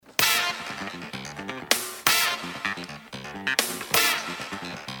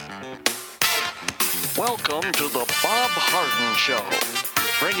Welcome to the Bob Harden Show,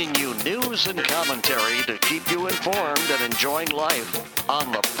 bringing you news and commentary to keep you informed and enjoying life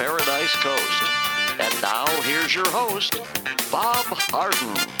on the Paradise Coast. And now, here's your host, Bob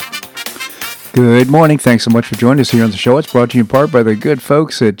Harden. Good morning. Thanks so much for joining us here on the show. It's brought to you in part by the good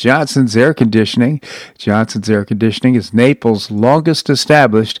folks at Johnson's Air Conditioning. Johnson's Air Conditioning is Naples' longest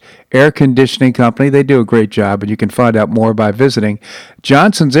established air conditioning company. They do a great job, and you can find out more by visiting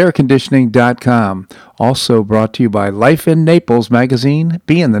johnsonsairconditioning.com. Also brought to you by Life in Naples magazine.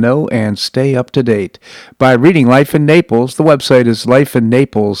 Be in the know and stay up to date by reading Life in Naples. The website is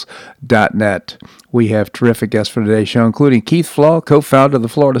lifeinnaples.net. We have terrific guests for today's show, including Keith Flaw, co-founder of the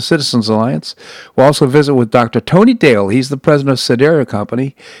Florida Citizens Alliance. We'll also visit with Dr. Tony Dale. He's the president of Sedera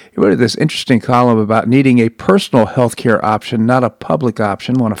Company. He wrote this interesting column about needing a personal health care option, not a public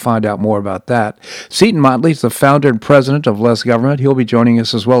option. Want to find out more about that. Seton Motley is the founder and president of Less Government. He'll be joining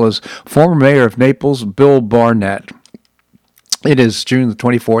us, as well as former mayor of Naples, Bill Barnett. It is June the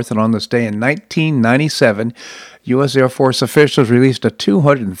 24th, and on this day in 1997, U.S. Air Force officials released a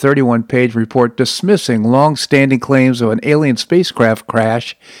 231-page report dismissing long-standing claims of an alien spacecraft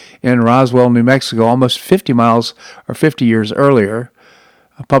crash in Roswell, New Mexico, almost 50 miles or 50 years earlier.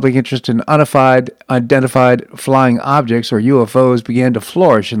 Public interest in unidentified flying objects, or UFOs, began to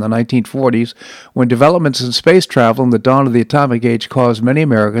flourish in the 1940s when developments in space travel and the dawn of the atomic age caused many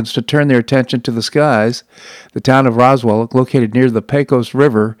Americans to turn their attention to the skies. The town of Roswell, located near the Pecos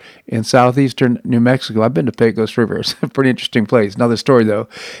River in southeastern New Mexico. I've been to Pecos River. It's a pretty interesting place. Another story, though.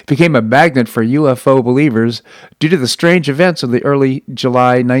 It became a magnet for UFO believers due to the strange events of the early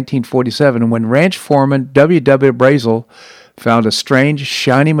July 1947 when ranch foreman W.W. Brazel found a strange,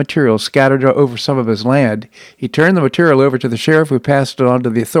 shiny material scattered over some of his land. He turned the material over to the sheriff, who passed it on to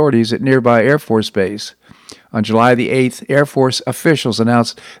the authorities at nearby Air Force Base. On July the 8th, Air Force officials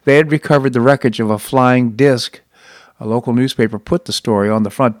announced they had recovered the wreckage of a flying disc. A local newspaper put the story on the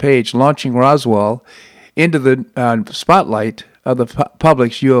front page, launching Roswell into the spotlight of the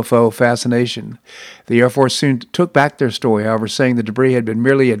public's UFO fascination. The Air Force soon took back their story, however, saying the debris had been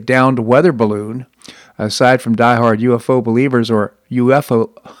merely a downed weather balloon. Aside from diehard UFO believers or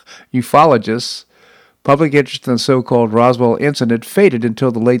ufologists, public interest in the so-called Roswell incident faded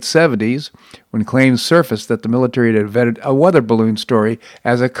until the late 70s, when claims surfaced that the military had invented a weather balloon story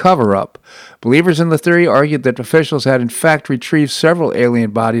as a cover-up. Believers in the theory argued that officials had in fact retrieved several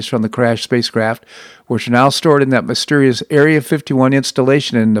alien bodies from the crashed spacecraft, which are now stored in that mysterious Area 51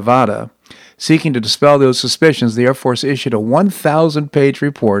 installation in Nevada. Seeking to dispel those suspicions, the Air Force issued a 1,000-page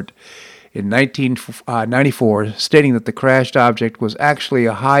report in 1994, stating that the crashed object was actually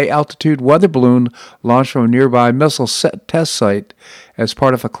a high-altitude weather balloon launched from a nearby missile test site as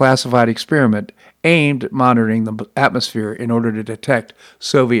part of a classified experiment aimed at monitoring the atmosphere in order to detect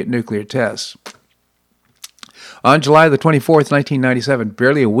Soviet nuclear tests. On July the 24th, 1997,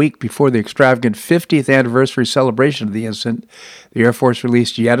 barely a week before the extravagant 50th anniversary celebration of the incident, the Air Force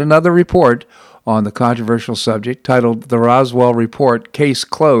released yet another report on the controversial subject, titled The Roswell Report, Case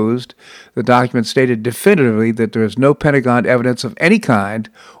Closed. The document stated definitively that there is no Pentagon evidence of any kind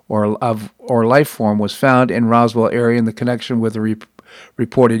or life form was found in Roswell area in the connection with the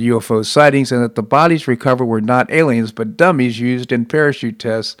reported UFO sightings, and that the bodies recovered were not aliens but dummies used in parachute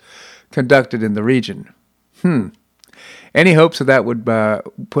tests conducted in the region. Any hopes that would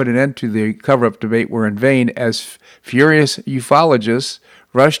put an end to the cover-up debate were in vain, as furious ufologists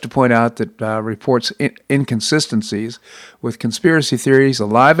rushed to point out that reports' inconsistencies. With conspiracy theories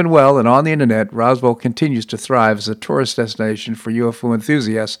alive and well and on the internet, Roswell continues to thrive as a tourist destination for UFO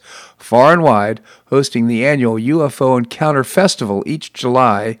enthusiasts far and wide, hosting the annual UFO Encounter Festival each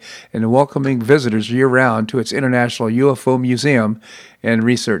July and welcoming visitors year-round to its International UFO Museum and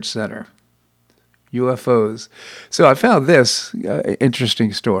Research Center. UFOs. So I found this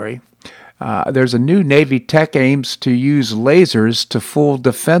interesting story. There's a new Navy tech aims to use lasers to fool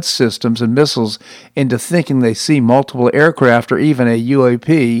defense systems and missiles into thinking they see multiple aircraft or even a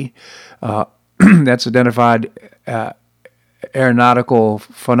UAP. That's identified aeronautical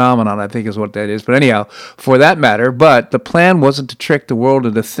phenomenon, I think is what that is. But anyhow, for that matter, but the plan wasn't to trick the world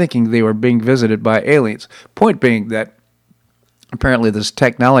into thinking they were being visited by aliens. Point being that apparently this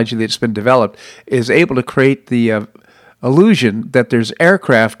technology that's been developed is able to create the illusion that there's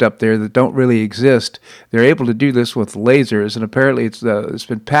aircraft up there that don't really exist. They're able to do this with lasers, and apparently it's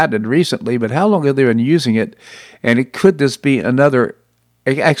been patented recently, but how long have they been using it? And could this be another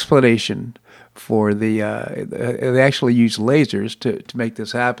explanation for they actually use lasers to make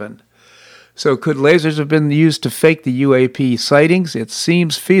this happen? So could lasers have been used to fake the UAP sightings? It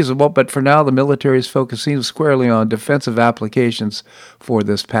seems feasible, but for now the military is focusing squarely on defensive applications for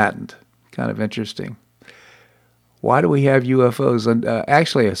this patent. Kind of interesting. Why do we have UFOs? And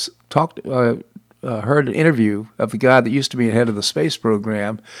actually, I heard an interview of the guy that used to be head of the space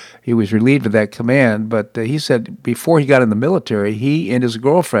program. He was relieved of that command, but he said before he got in the military, he and his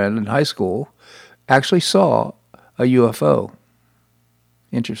girlfriend in high school actually saw a UFO.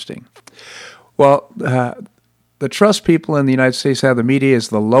 Interesting. Well, the trust people in the United States have the media is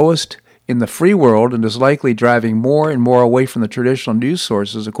the lowest in the free world and is likely driving more and more away from the traditional news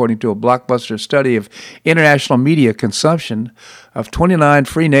sources, according to a blockbuster study of international media consumption of 29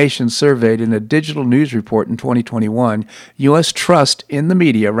 free nations surveyed in a digital news report in 2021. U.S. trust in the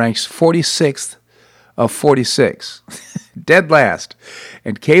media ranks 46th of 46, dead last.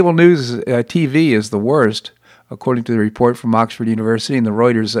 And cable news TV is the worst, according to the report from Oxford University and the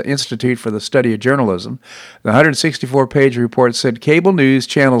Reuters Institute for the Study of Journalism. The 164-page report said cable news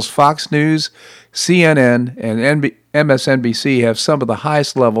channels Fox News, CNN, and MSNBC have some of the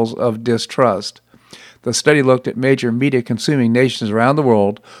highest levels of distrust. The study looked at major media-consuming nations around the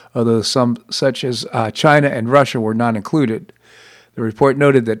world, although some, such as China and Russia, were not included. The report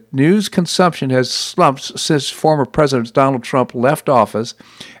noted that news consumption has slumped since former President Donald Trump left office,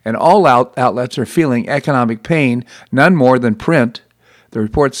 and all outlets are feeling economic pain, none more than print. The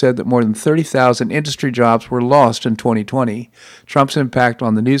report said that more than 30,000 industry jobs were lost in 2020. Trump's impact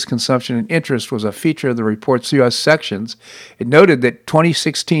on the news consumption and interest was a feature of the report's U.S. sections. It noted that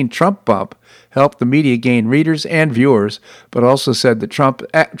 2016 Trump bump helped the media gain readers and viewers, but also said that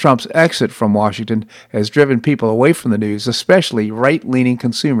Trump's exit from Washington has driven people away from the news, especially right-leaning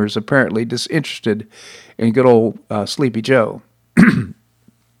consumers apparently disinterested in good old Sleepy Joe.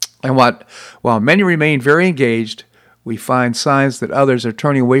 And while many remain very engaged, we find signs that others are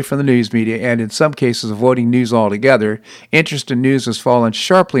turning away from the news media and, in some cases, avoiding news altogether. Interest in news has fallen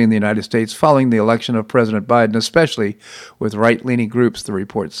sharply in the United States following the election of President Biden, especially with right-leaning groups, the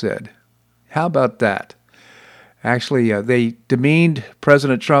report said. How about that? Actually, they demeaned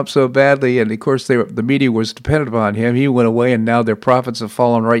President Trump so badly, and of course the media was dependent upon him. He went away, and now their profits have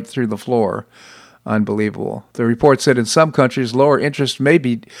fallen right through the floor. Unbelievable. The report said in some countries, lower interest may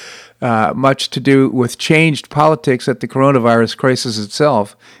be much to do with changed politics at the coronavirus crisis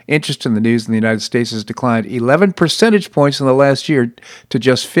itself. Interest in the news in the United States has declined 11 percentage points in the last year to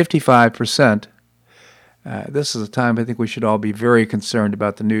just 55%. This is a time I think we should all be very concerned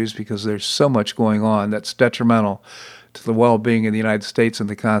about the news because there's so much going on that's detrimental to the well-being of the United States and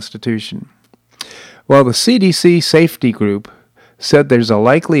the Constitution. Well, the CDC Safety Group said there's a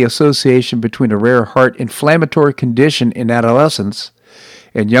likely association between a rare heart inflammatory condition in adolescents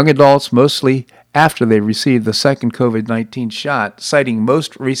and young adults, mostly after they received the second COVID-19 shot, citing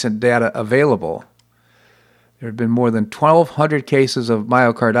most recent data available. There have been more than 1,200 cases of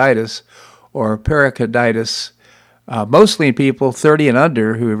myocarditis or pericarditis, mostly in people 30 and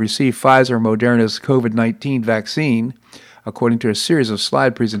under who have received Pfizer or Moderna's COVID-19 vaccine, according to a series of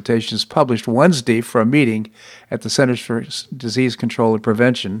slide presentations published Wednesday for a meeting at the Centers for Disease Control and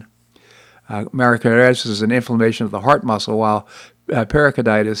Prevention. Myocarditis is an inflammation of the heart muscle, while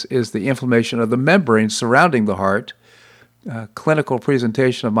pericarditis is the inflammation of the membrane surrounding the heart. Clinical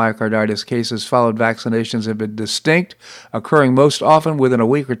presentation of myocarditis cases following vaccinations have been distinct, occurring most often within a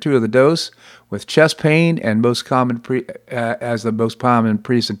week or two of the dose, with chest pain and as the most common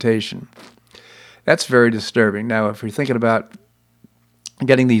presentation. That's very disturbing. Now, if you're thinking about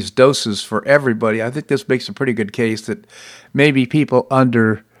getting these doses for everybody, I think this makes a pretty good case that maybe people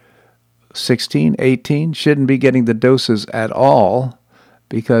under 16, 18 shouldn't be getting the doses at all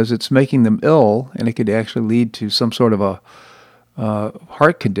because it's making them ill and it could actually lead to some sort of a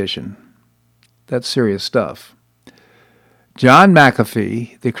heart condition. That's serious stuff. John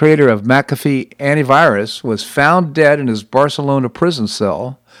McAfee, the creator of McAfee Antivirus, was found dead in his Barcelona prison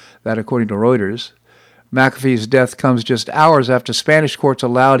cell. That, according to Reuters. McAfee's death comes just hours after Spanish courts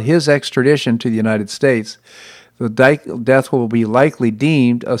allowed his extradition to the United States. The death will be likely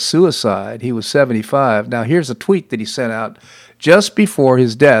deemed a suicide. He was 75. Now, here's a tweet that he sent out just before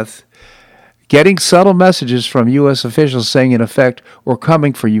his death, getting subtle messages from U.S. officials saying, in effect, "We're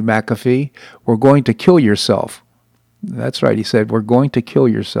coming for you, McAfee. We're going to kill yourself." That's right, he said, "We're going to kill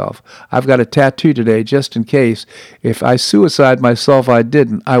yourself. I've got a tattoo today just in case. If I suicide myself, I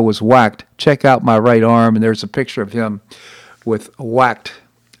didn't. I was whacked. Check out my right arm." And there's a picture of him with whacked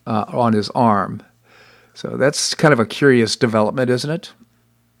on his arm. So that's kind of a curious development, isn't it?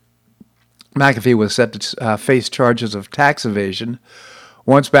 McAfee was set to face charges of tax evasion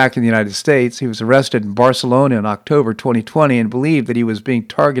Once back in the United States, he was arrested in Barcelona in October 2020 and believed that he was being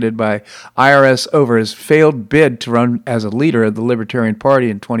targeted by IRS over his failed bid to run as a leader of the Libertarian Party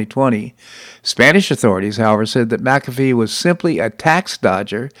in 2020. Spanish authorities, however, said that McAfee was simply a tax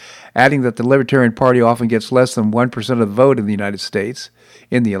dodger, adding that the Libertarian Party often gets less than 1% of the vote in the United States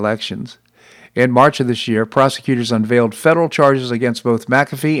in the elections. In March of this year, prosecutors unveiled federal charges against both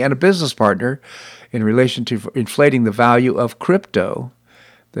McAfee and a business partner in relation to inflating the value of crypto.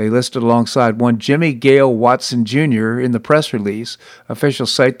 They listed alongside one Jimmy Gale Watson Jr. in the press release.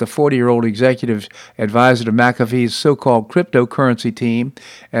 Officials cite the 40-year-old executive advisor to McAfee's so-called cryptocurrency team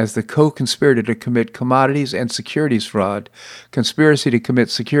as the co-conspirator to commit commodities and securities fraud, conspiracy to commit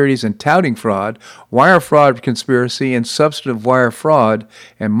securities and touting fraud, wire fraud conspiracy and substantive wire fraud,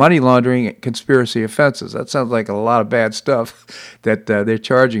 and money laundering conspiracy offenses. That sounds like a lot of bad stuff that they're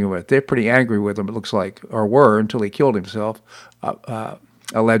charging him with. They're pretty angry with him, it looks like, or were until he killed himself.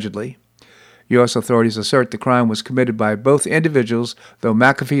 Allegedly. U.S. authorities assert the crime was committed by both individuals, though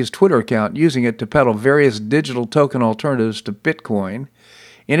McAfee's Twitter account using it to peddle various digital token alternatives to Bitcoin.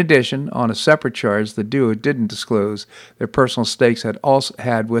 In addition, on a separate charge, the duo didn't disclose their personal stakes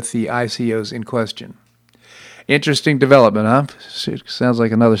had with the ICOs in question. Interesting development, huh? Sounds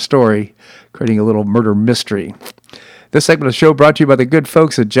like another story, creating a little murder mystery. This segment of the show brought to you by the good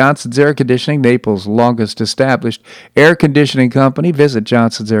folks at Johnson's Air Conditioning, Naples' longest established air conditioning company. Visit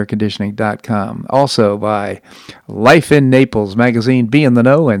johnsonsairconditioning.com. Also by Life in Naples magazine. Be in the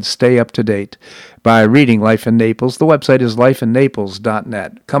know and stay up to date by reading Life in Naples. The website is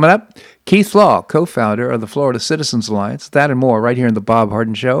lifeinnaples.net. Coming up, Keith Law, co-founder of the Florida Citizens Alliance. That and more right here in The Bob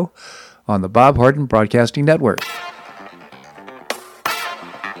Harden Show on the Bob Harden Broadcasting Network.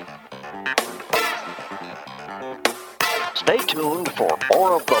 Stay tuned for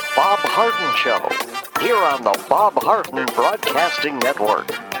more of the Bob Harden Show here on the Bob Harden Broadcasting Network.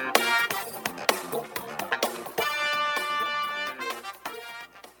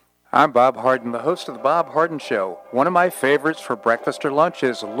 I'm Bob Harden, the host of the Bob Harden Show. One of my favorites for breakfast or lunch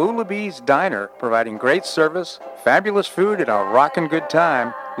is Lulabee's Diner, providing great service, fabulous food, and a rockin' good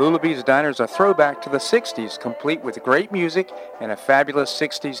time. Lulabee's Diner is a throwback to the 60s, complete with great music and a fabulous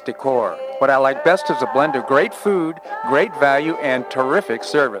 60s decor. What I like best is a blend of great food, great value, and terrific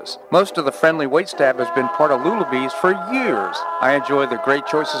service. Most of the friendly waitstaff has been part of Lulabee's for years. I enjoy the great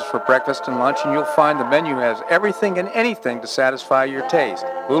choices for breakfast and lunch, and you'll find the menu has everything and anything to satisfy your taste.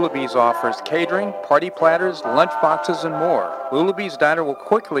 Lulabee's offers catering, party platters, lunch boxes, and more. Lulabee's Diner will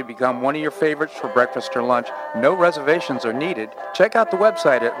quickly become one of your favorites for breakfast or lunch. No reservations are needed. Check out the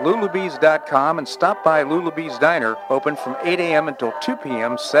website at lulabees.com and stop by Lulabee's Diner, open from 8 a.m. until 2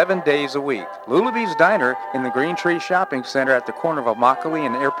 p.m. 7 days a week. Lulabee's Diner in the Green Tree Shopping Center at the corner of Immokalee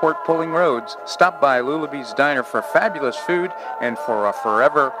and Airport Pulling Roads. Stop by Lulabee's Diner for fabulous food and for a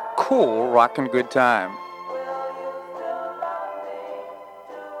forever cool rockin' good time.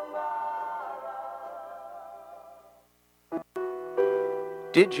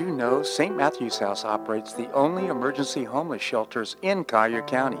 Did you know St. Matthew's House operates the only emergency homeless shelters in Collier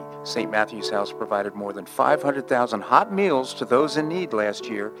County? St. Matthew's House provided more than 500,000 hot meals to those in need last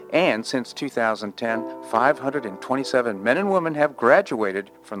year, and since 2010, 527 men and women have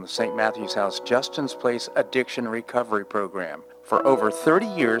graduated from the St. Matthew's House Justin's Place Addiction Recovery Program. For over 30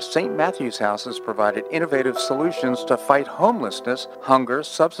 years, St. Matthew's House has provided innovative solutions to fight homelessness, hunger,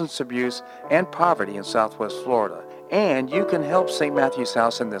 substance abuse, and poverty in Southwest Florida. And you can help St. Matthew's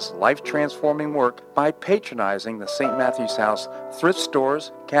House in this life-transforming work by patronizing the St. Matthew's House thrift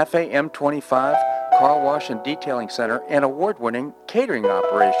stores, Cafe M25, car wash and detailing center, and award-winning catering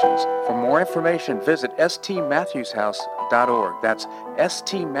operations. For more information, visit stmatthewshouse.org. That's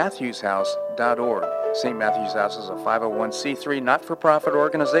stmatthewshouse.org. St. Matthew's House is a 501c3 not-for-profit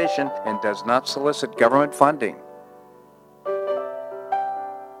organization and does not solicit government funding.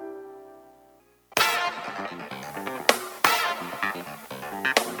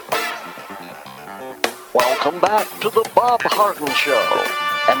 Welcome back to the Bob Harden Show.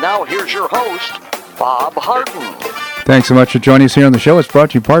 And now here's your host, Bob Harden. Thanks so much for joining us here on the show. It's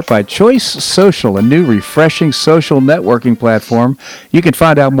brought to you in part by Choice Social, a new refreshing social networking platform. You can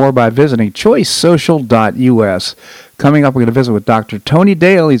find out more by visiting choicesocial.us. Coming up, we're going to visit with Dr. Tony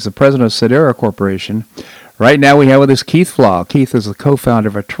Dale. He's the president of Sedera Corporation. Right now we have with us Keith Law. Keith is the co-founder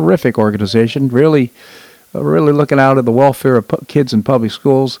of a terrific organization, really looking out at the welfare of kids in public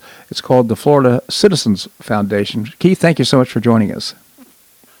schools. It's called the Florida Citizens Foundation. Keith, thank you so much for joining us.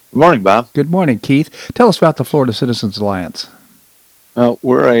 Good morning, Bob. Good morning, Keith. Tell us about the Florida Citizens Alliance.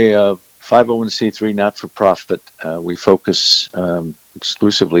 We're a 501c3 not-for-profit. We focus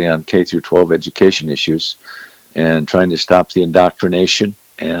exclusively on K through 12 education issues. and trying to stop the indoctrination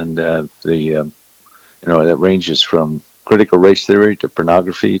and that ranges from critical race theory to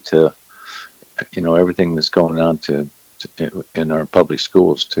pornography to everything that's going on to in our public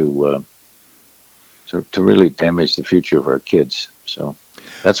schools to really damage the future of our kids. So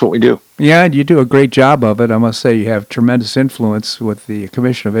that's what we do. Yeah, and you do a great job of it. I must say you have tremendous influence with the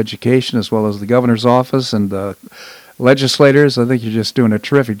Commission of Education as well as the governor's office and the legislators. I think you're just doing a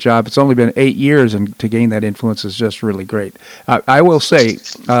terrific job. It's only been 8 years, and to gain that influence is just really great. I will say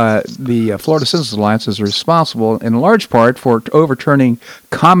the Florida Citizens Alliance is responsible in large part for overturning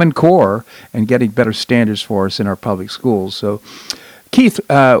Common Core and getting better standards for us in our public schools. So, Keith,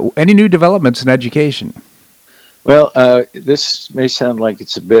 any new developments in education? Well, this may sound like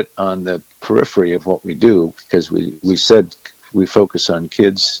it's a bit on the periphery of what we do, because we said we focus on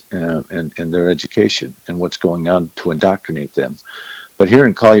kids and their education and what's going on to indoctrinate them. But here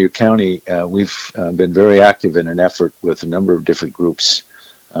in Collier County, we've been very active in an effort with a number of different groups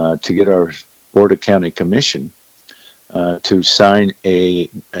to get our Board of County Commission to sign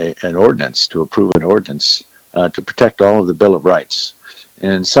an ordinance, to approve an ordinance to protect all of the Bill of Rights.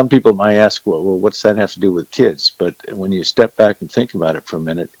 And some people might ask, well, what's that have to do with kids? But when you step back and think about it for a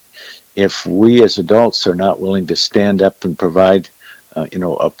minute, if we as adults are not willing to stand up and provide,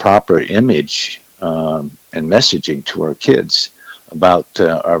 a proper image and messaging to our kids about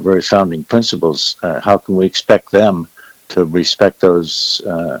our very founding principles, how can we expect them to respect those,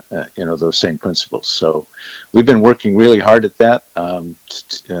 those same principles? So we've been working really hard at that. On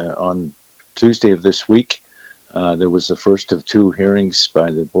Tuesday of this week, there was the first of two hearings by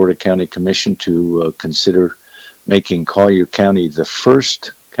the Board of County Commission to consider making Collier County the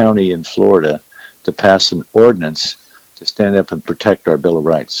first county in Florida to pass an ordinance to stand up and protect our Bill of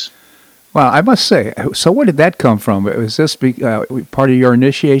Rights. Well, I must say, so where did that come from? Was this part of your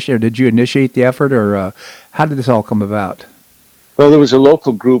initiation, or did you initiate the effort, or how did this all come about? Well, there was a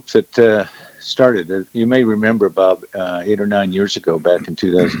local group that started. You may remember, Bob, 8 or 9 years ago, back in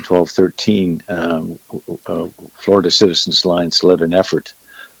 2012-13, Florida Citizens Alliance led an effort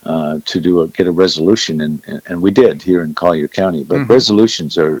to get a resolution, and we did here in Collier County. But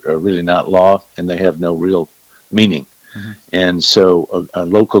resolutions are really not law, and they have no real meaning. And so a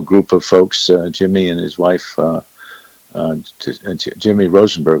local group of folks, Jimmy and his wife, Jimmy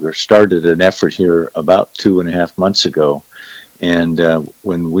Rosenberger, started an effort here about 2.5 months ago. And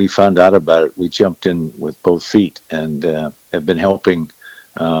when we found out about it, we jumped in with both feet and have been helping,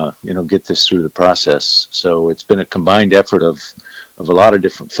 get this through the process. So it's been a combined effort of a lot of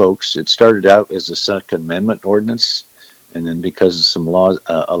different folks. It started out as a Second Amendment ordinance, and then because of some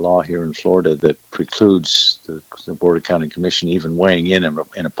a law here in Florida that precludes the Board of County Commission even weighing in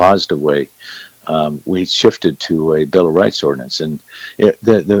a positive way, we shifted to a Bill of Rights ordinance. And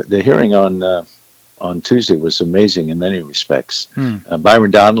the hearing on Tuesday was amazing in many respects.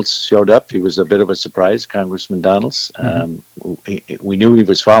 Byron Donalds showed up. He was a bit of a surprise, Congressman Donalds. We knew he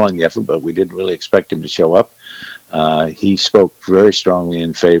was following the effort, but we didn't really expect him to show up. He spoke very strongly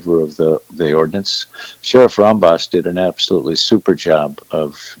in favor of the ordinance. Sheriff Rombas did an absolutely super job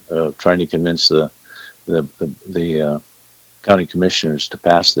of trying to convince the county commissioners to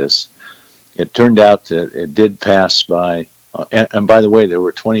pass this. It turned out that it did pass by. And by the way, there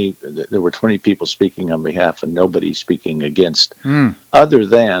were 20 people speaking on behalf and nobody speaking against, other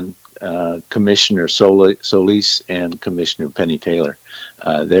than Commissioner Solis and Commissioner Penny Taylor.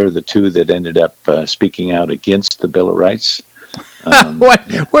 They're the two that ended up speaking out against the Bill of Rights.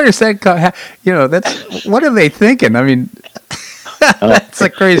 Where does that come? That's what are they thinking? I mean, that's a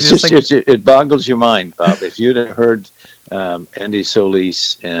crazy. It boggles your mind, Bob. If you'd have heard Andy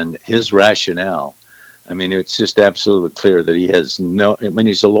Solis and his rationale. I mean, it's just absolutely clear that he has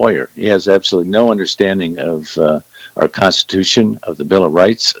he's a lawyer. He has absolutely no understanding of our Constitution, of the Bill of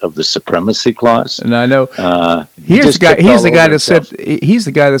Rights, of the Supremacy Clause. And I know he's the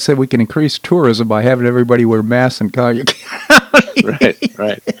guy that said we can increase tourism by having everybody wear masks in Collier County.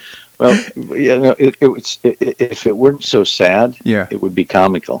 Right. Well, if it weren't so sad, it would be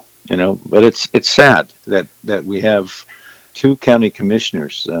comical, But it's sad that we have two county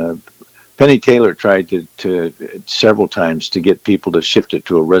commissioners. Penny Taylor tried to several times to get people to shift it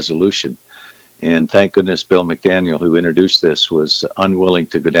to a resolution. And thank goodness Bill McDaniel, who introduced this, was unwilling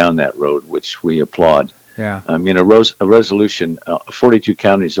to go down that road, which we applaud. Yeah. I mean, a resolution, 42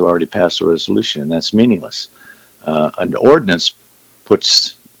 counties have already passed a resolution, and that's meaningless. An ordinance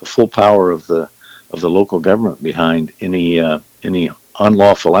puts the full power of the local government behind any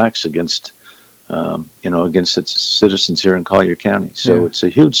unlawful acts against its citizens here in Collier County. So it's a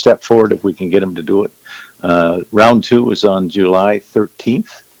huge step forward if we can get them to do it. Round 2 is on July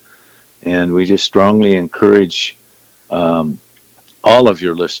 13th. And we just strongly encourage all of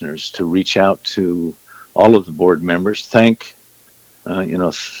your listeners to reach out to all of the board members. Thank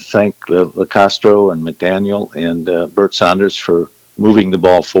LaCastro and McDaniel and Bert Saunders for moving the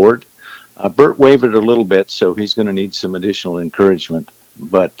ball forward. Bert wavered a little bit, so he's going to need some additional encouragement.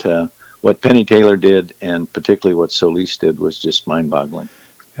 But what Penny Taylor did, and particularly what Solis did, was just mind-boggling.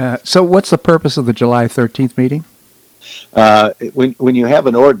 So what's the purpose of the July 13th meeting? When you have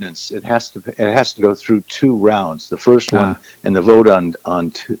an ordinance, it has to go through two rounds. The first one and the vote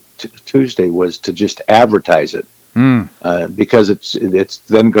on Tuesday was to just advertise it, because it's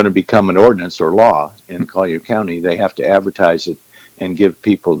then going to become an ordinance or law in Collier County. They have to advertise it and give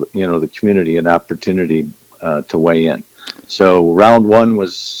people, the community, an opportunity to weigh in. So round one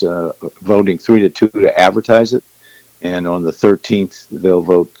was voting 3-2 to advertise it, and on the 13th they'll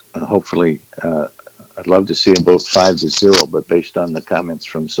vote. Hopefully, I'd love to see them both 5-0, but based on the comments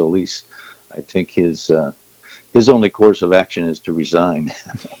from Solis, I think his only course of action is to resign.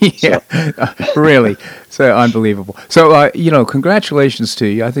 Yeah, really. So unbelievable. So, congratulations to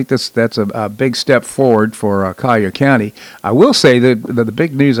you. I think that's a big step forward for Collier County. I will say that the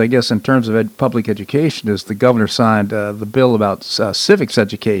big news, I guess, in terms of public education is the governor signed the bill about civics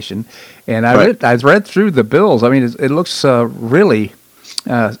education. And I read through the bills. I mean, it looks really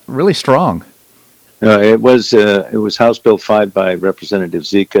strong. It was House Bill 5 by Representative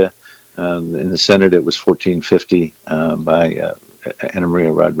Zika. In the Senate, it was 1450 by Ana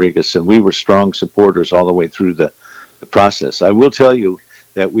Maria Rodriguez, and we were strong supporters all the way through the process. I will tell you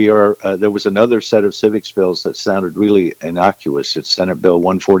that there was another set of civics bills that sounded really innocuous. It's Senate Bill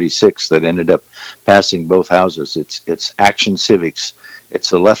 146 that ended up passing both houses. It's Action Civics.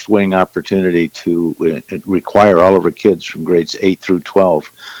 It's a left-wing opportunity to require all of our kids from grades 8 through 12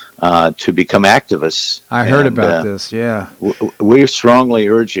 to become activists. I heard about this, yeah. We're strongly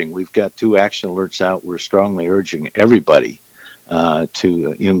urging, we've got 2 action alerts out, we're strongly urging everybody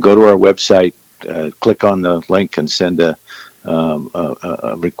to, go to our website, click on the link and send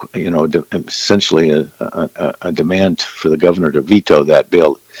essentially a demand for the governor to veto that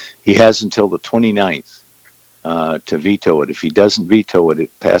bill. He has until the 29th to veto it. If he doesn't veto it,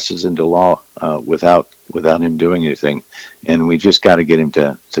 it passes into law without him doing anything, and we just got to get him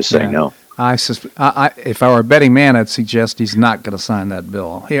to say no. If I were a betting man, I'd suggest he's not going to sign that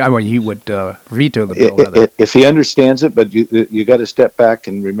bill. He would veto the bill. If he understands it, but you got to step back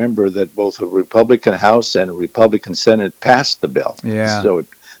and remember that both a Republican House and a Republican Senate passed the bill. Yeah. So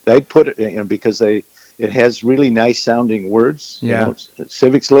they put it because it has really nice sounding words. Yeah.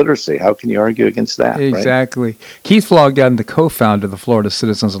 Civics literacy. How can you argue against that? Exactly. Right? Keith Flogden, the co-founder of the Florida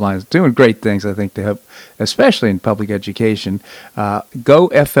Citizens Alliance, doing great things, I think, to help, especially in public education.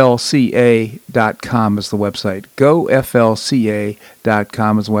 GoFLCA.com is the website.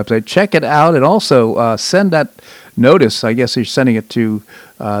 GoFLCA.com is the website. Check it out, and also send that notice. I guess you're sending it to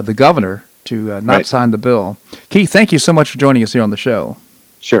the governor to not sign the bill. Keith, thank you so much for joining us here on the show.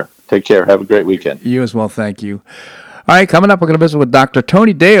 Sure. Take care. Have a great weekend. You as well. Thank you. All right, coming up, we're going to visit with Dr.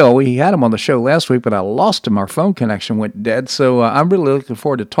 Tony Dale. We had him on the show last week, but I lost him. Our phone connection went dead. So I'm really looking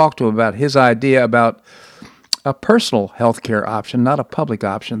forward to talk to him about his idea about a personal health care option, not a public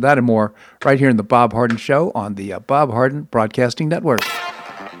option. That and more right here in the Bob Harden Show on the Bob Harden Broadcasting Network.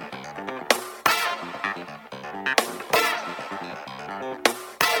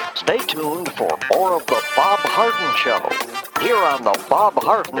 Stay tuned for more of the Bob Harden Show here on the Bob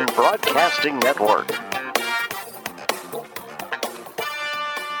Harden Broadcasting Network.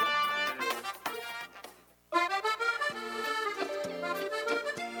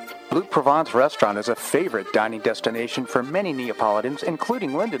 Blue Provence Restaurant is a favorite dining destination for many Neapolitans,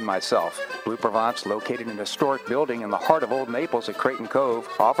 including Linda and myself. Blue Provence, located in a historic building in the heart of Old Naples at Creighton Cove,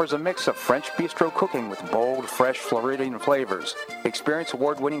 offers a mix of French bistro cooking with bold, fresh Floridian flavors. Experience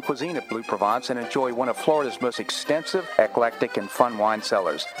award-winning cuisine at Blue Provence and enjoy one of Florida's most extensive, eclectic, and fun wine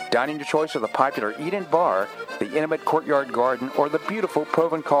cellars. Dining your choice of the popular Eat-In Bar, the intimate Courtyard Garden, or the beautiful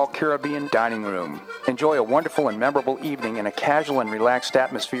Provencal Caribbean Dining Room. Enjoy a wonderful and memorable evening in a casual and relaxed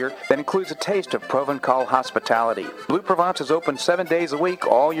atmosphere that includes a taste of Provencal hospitality. Blue Provence is open 7 days a week,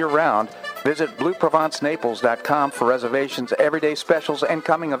 all year round. Visit BlueProvenceNaples.com for reservations, everyday specials, and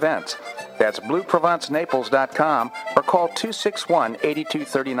coming events. That's BlueProvenceNaples.com or call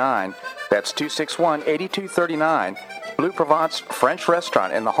 261-8239. That's 261-8239. Blue Provence French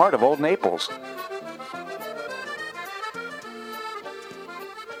Restaurant in the heart of Old Naples.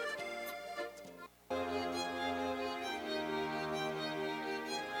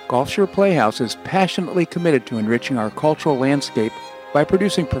 Gulfshire Playhouse is passionately committed to enriching our cultural landscape by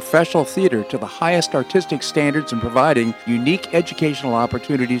producing professional theater to the highest artistic standards and providing unique educational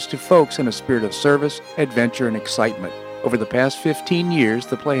opportunities to folks in a spirit of service, adventure, and excitement. Over the past 15 years,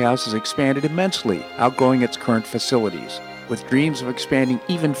 the Playhouse has expanded immensely, outgrowing its current facilities. With dreams of expanding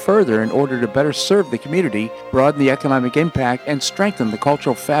even further in order to better serve the community, broaden the economic impact, and strengthen the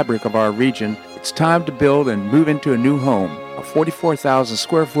cultural fabric of our region, it's time to build and move into a new home. A 44,000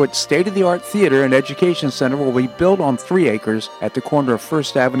 square foot state-of-the-art theater and education center will be built on 3 acres at the corner of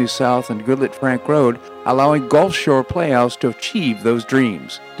First Avenue South and Goodlett Frank Road, allowing Gulf Shore Playhouse to achieve those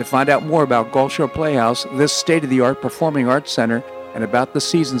dreams. To find out more about Gulf Shore Playhouse, this state-of-the-art performing arts center, and about the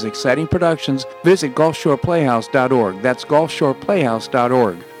season's exciting productions, visit GulfShorePlayhouse.org. That's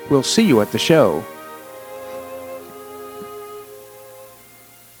GulfShorePlayhouse.org. We'll see you at the show.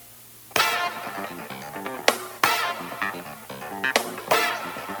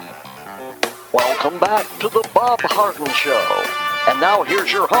 Welcome back to the Bob Harden Show. And now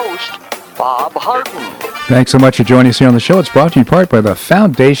here's your host, Bob Harden. Thanks so much for joining us here on the show. It's brought to you in part by the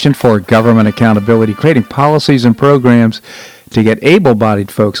Foundation for Government Accountability, creating policies and programs to get able-bodied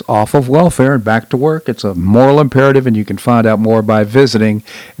folks off of welfare and back to work. It's a moral imperative, and you can find out more by visiting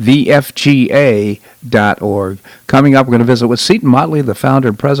thefga.org. Coming up, we're going to visit with Seton Motley, the founder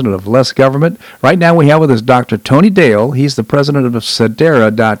and president of Less Government. Right now, we have with us Dr. Tony Dale. He's the president of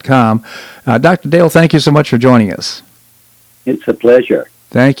Sedera.com. Dr. Dale, thank you so much for joining us. It's a pleasure.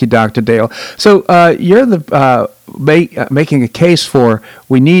 Thank you, Dr. Dale. So you're making a case for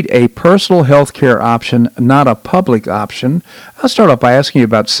we need a personal health care option, not a public option. I'll start off by asking you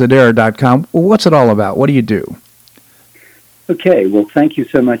about Sedera.com. Well, what's it all about? What do you do? Okay, well, thank you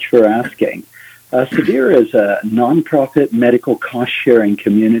so much for asking. Sedera is a nonprofit medical cost-sharing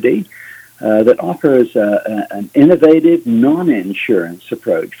community that offers an innovative non-insurance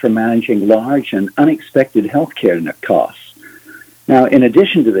approach for managing large and unexpected health care costs. Now, in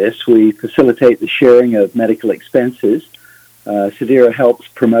addition to this, we facilitate the sharing of medical expenses. Sedera helps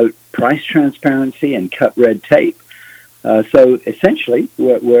promote price transparency and cut red tape. So essentially,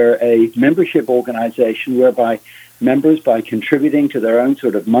 we're a membership organization whereby members, by contributing to their own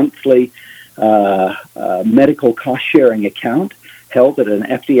sort of monthly medical cost-sharing account held at an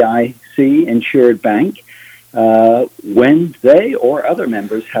FDIC-insured bank, when they or other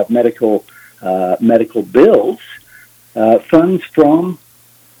members have medical bills, funds from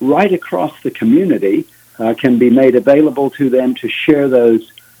right across the community can be made available to them to share those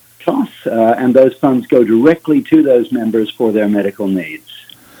costs, and those funds go directly to those members for their medical needs.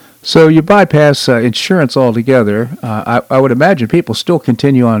 So you bypass insurance altogether. I would imagine people still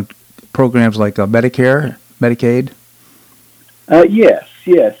continue on programs like Medicare, Medicaid? Yes.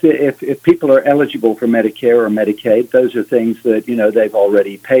 If people are eligible for Medicare or Medicaid, those are things that they've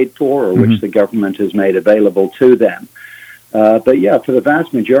already paid for or which the government has made available to them. But yeah, for the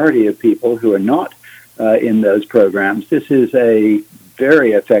vast majority of people who are not in those programs, this is a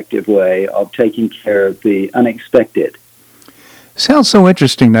very effective way of taking care of the unexpected. Sounds so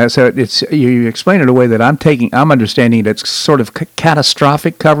interesting. So it's you explain it in a way that I'm understanding it's sort of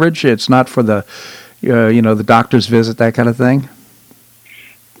catastrophic coverage. It's not for the the doctor's visit, that kind of thing.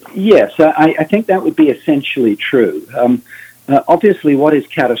 Yes, I think that would be essentially true. Obviously, what is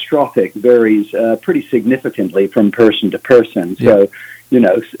catastrophic varies pretty significantly from person to person. So,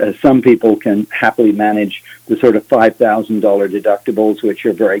 some people can happily manage the sort of $5,000 deductibles, which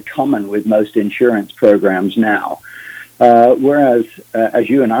are very common with most insurance programs now. Whereas, as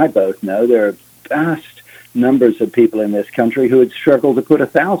you and I both know, there are vast numbers of people in this country who would struggle to put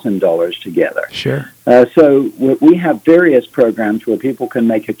 $1,000 together. Sure. So we have various programs where people can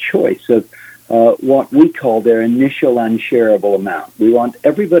make a choice of what we call their initial unshareable amount. We want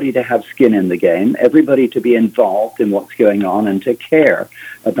everybody to have skin in the game, everybody to be involved in what's going on and to care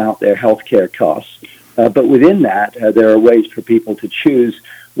about their health care costs. But within that, there are ways for people to choose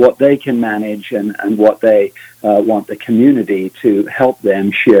what they can manage and what they want the community to help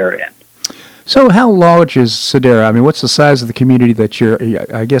them share in. So how large is Sedera? I mean, what's the size of the community that you're,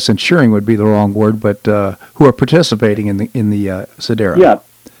 I guess insuring would be the wrong word, but who are participating in the Sedera? Yeah,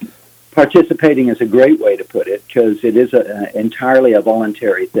 participating is a great way to put it because it is entirely a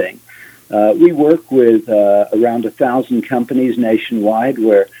voluntary thing. We work with around 1,000 companies nationwide.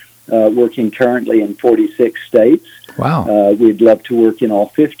 We're working currently in 46 states. Wow. We'd love to work in all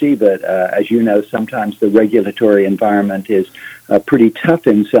 50, but as you know, sometimes the regulatory environment is pretty tough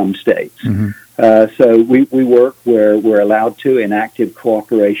in some states. Mm-hmm. So we work where we're allowed to in active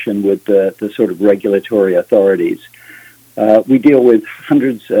cooperation with the sort of regulatory authorities. We deal with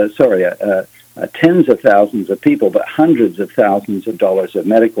tens of thousands of people, but hundreds of thousands of dollars of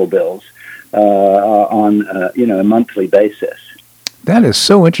medical bills on a monthly basis. That is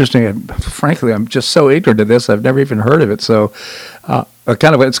so interesting. And frankly, I'm just so ignorant of this. I've never even heard of it. So,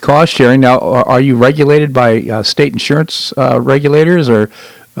 kind of it's cost sharing. Now, are you regulated by state insurance regulators, or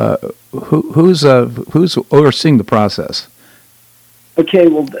who's overseeing the process? Okay,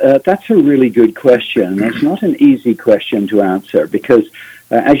 well, that's a really good question. It's not an easy question to answer because,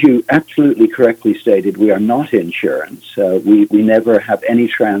 as you absolutely correctly stated, we are not insurance. We never have any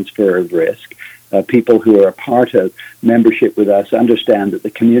transfer of risk. People who are a part of membership with us understand that the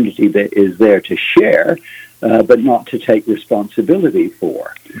community that is there to share, but not to take responsibility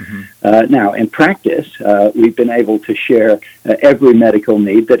for. Mm-hmm. Now, in practice, we've been able to share every medical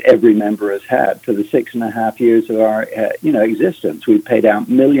need that every member has had for the 6.5 years of our existence. We've paid out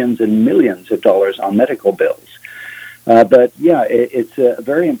millions and millions of dollars on medical bills. But yeah, it's a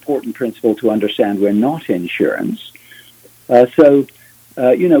very important principle to understand we're not insurance.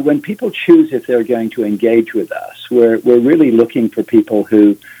 When people choose if they're going to engage with us, we're really looking for people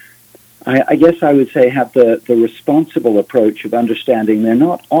who, I guess I would say, have the responsible approach of understanding they're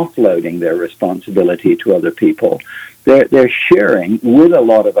not offloading their responsibility to other people. They're sharing with a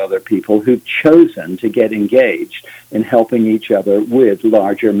lot of other people who've chosen to get engaged in helping each other with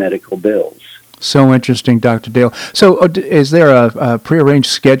larger medical bills. So interesting, Dr. Dale. So is there a prearranged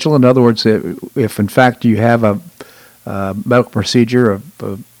schedule? In other words, if in fact you have a medical procedure, a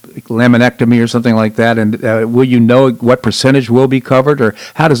laminectomy or something like that, and will you know what percentage will be covered, or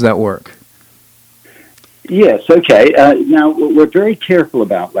how does that work? Yes, okay. Now, we're very careful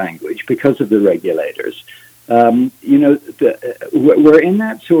about language because of the regulators. We're in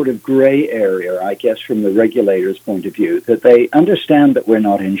that sort of gray area, I guess, from the regulators' point of view, that they understand that we're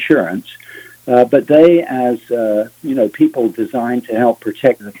not insurance, but they, as people designed to help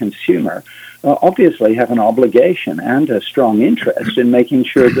protect the consumer, obviously have an obligation and a strong interest in making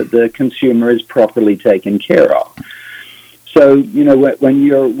sure that the consumer is properly taken care of. So, when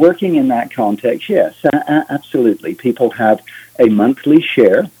you're working in that context, yes, absolutely. People have a monthly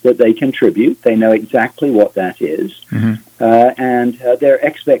share that they contribute. They know exactly what that is. Mm-hmm. And their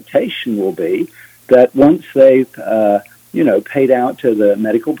expectation will be that once they've paid out to the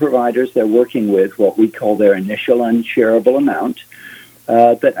medical providers they're working with what we call their initial unshareable amount,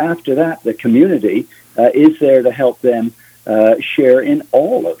 that after that, the community is there to help them share in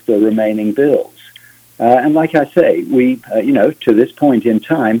all of the remaining bills. And like I say, we, to this point in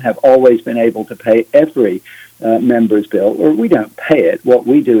time, have always been able to pay every member's bill, or we don't pay it. What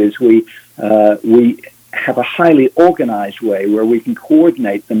we do is we have a highly organized way where we can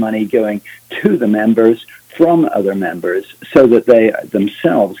coordinate the money going to the members from other members so that they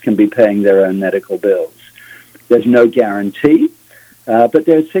themselves can be paying their own medical bills. There's no guarantee, but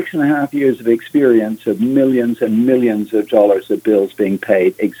there's 6.5 years of experience of millions and millions of dollars of bills being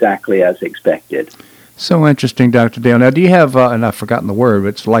paid exactly as expected. So interesting, Dr. Dale. Now, do you have, and I've forgotten the word, but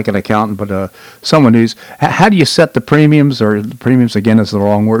it's like an accountant, but someone who's, how do you set the premiums, or the premiums, again, is the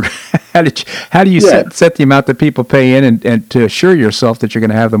wrong word. How do you set the amount that people pay in and to assure yourself that you're going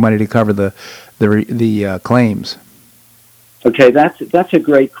to have the money to cover the claims? Okay, that's a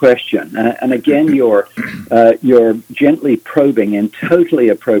great question, and again, you're gently probing in totally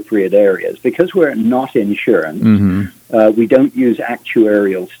appropriate areas because we're not insurance. Mm-hmm. We don't use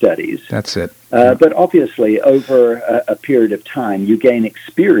actuarial studies. That's it. But obviously, over a period of time, you gain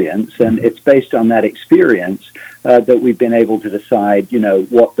experience, and it's based on that experience that we've been able to decide,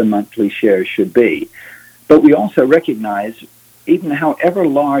 what the monthly shares should be. But we also recognize, even however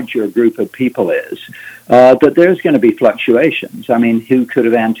large your group of people is, that there's going to be fluctuations. I mean, who could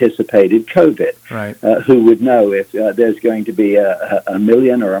have anticipated COVID? Right. Who would know if there's going to be a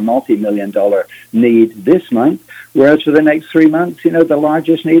million or a multi-million-dollar need this month, whereas for the next 3 months, the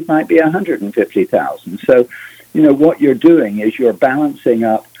largest need might be $150,000. So, what you're doing is you're balancing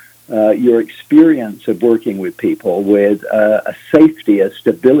up your experience of working with people with a safety, a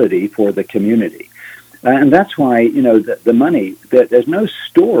stability for the community. And that's why, the money, there's no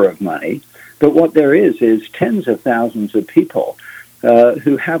store of money, but what there is tens of thousands of people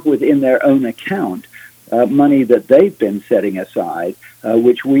who have within their own account money that they've been setting aside,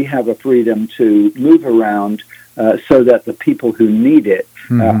 which we have a freedom to move around so that the people who need it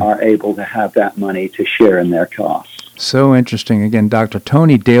are able to have that money to share in their costs. So interesting. Again, Dr.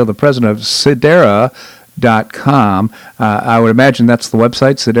 Tony Dale, the president of Sedera.com. I would imagine that's the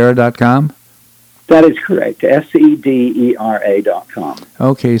website, Sedera.com? That is correct, Sedera.com.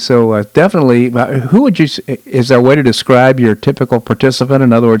 Okay, so definitely, is there a way to describe your typical participant?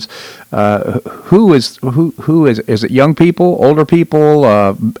 In other words, who is it young people, older people,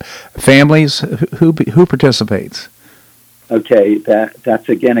 families? Who participates? Okay, that's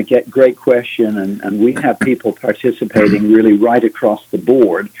again a great question, and we have people participating really right across the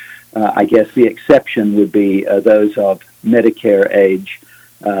board. I guess the exception would be those of Medicare age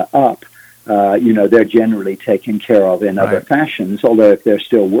up. They're generally taken care of in other fashions, although if they're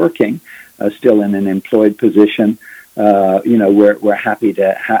still working, still in an employed position, we're happy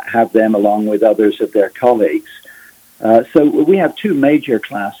to have them along with others of their colleagues. So we have two major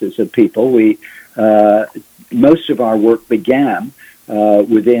classes of people. Most of our work began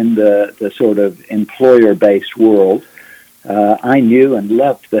within the sort of employer-based world. I knew and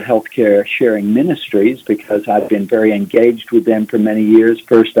loved the healthcare sharing ministries because I've been very engaged with them for many years.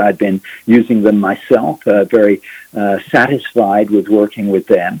 First, I'd been using them myself, very satisfied with working with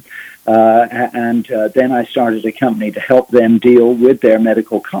them. And then I started a company to help them deal with their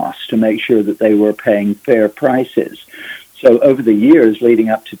medical costs to make sure that they were paying fair prices. So over the years leading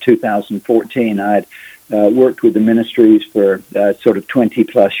up to 2014, I'd worked with the ministries for sort of 20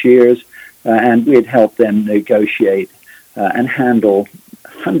 plus years, and we'd helped them negotiate and handle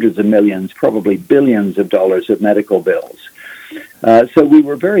hundreds of millions, probably billions of dollars of medical bills. So we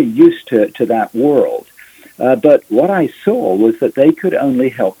were very used to that world. But what I saw was that they could only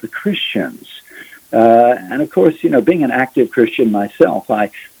help the Christians. And of course, being an active Christian myself,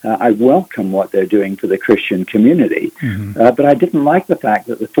 I welcome what they're doing for the Christian community. Mm-hmm. But I didn't like the fact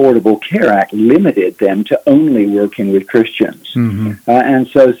that the Affordable Care Act limited them to only working with Christians. Mm-hmm. And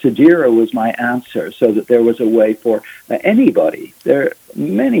so Sedera was my answer, so that there was a way for anybody. There are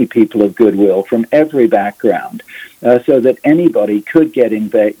many people of goodwill from every background, so that anybody could get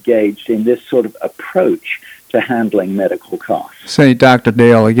engaged in this sort of approach to handling medical costs. Say, Dr.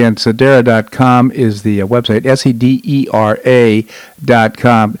 Dale, again, Sedera.com is the website, Sedera.com.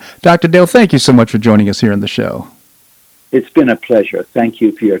 Dr. Dale, thank you so much for joining us here on the show. It's been a pleasure. Thank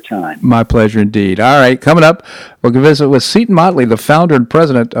you for your time. My pleasure indeed. All right, coming up, we're going to visit with Seton Motley, the founder and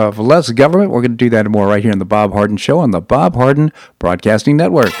president of Less Government. We're going to do that and more right here on The Bob Harden Show on the Bob Harden Broadcasting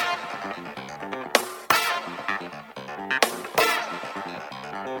Network.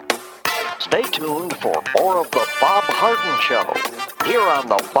 Stay tuned for more of The Bob Harden Show, here on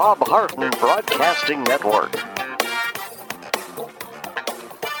the Bob Harden Broadcasting Network.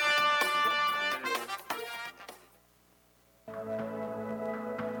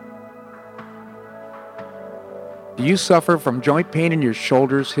 Do you suffer from joint pain in your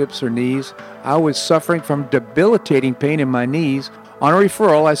shoulders, hips, or knees? I was suffering from debilitating pain in my knees. On a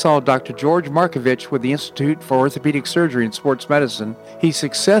referral, I saw Dr. George Markovich with the Institute for Orthopedic Surgery and Sports Medicine. He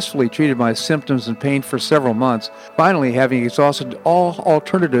successfully treated my symptoms and pain for several months. Finally, having exhausted all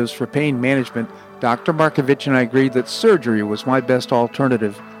alternatives for pain management, Dr. Markovich and I agreed that surgery was my best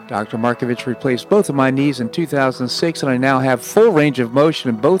alternative. Dr. Markovich replaced both of my knees in 2006, and I now have full range of motion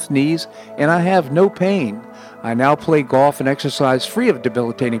in both knees, and I have no pain. I now play golf and exercise free of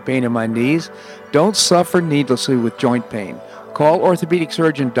debilitating pain in my knees. Don't suffer needlessly with joint pain. Call orthopedic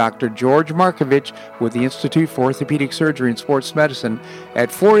surgeon Dr. George Markovich with the Institute for Orthopedic Surgery and Sports Medicine at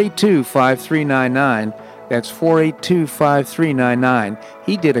 482-5399. That's 482-5399.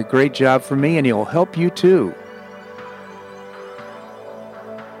 He did a great job for me, and he'll help you too.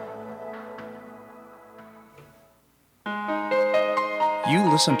 You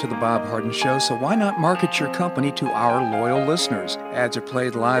listen to The Bob Harden Show, so why not market your company to our loyal listeners? Ads are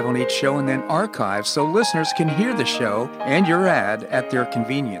played live on each show and then archived so listeners can hear the show and your ad at their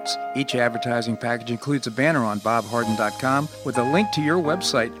convenience. Each advertising package includes a banner on bobharden.com with a link to your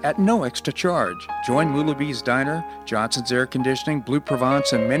website at no extra charge. Join Lulabee's Diner, Johnson's Air Conditioning, Blue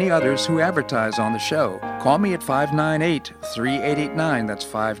Provence, and many others who advertise on the show. Call me at 598-3889, that's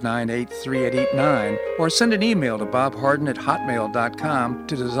 598-3889, or send an email to bobharden@hotmail.com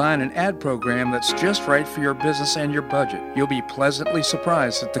to design an ad program that's just right for your business and your budget. You'll be pleasantly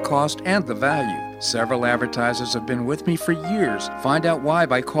surprised at the cost and the value. Several advertisers have been with me for years. Find out why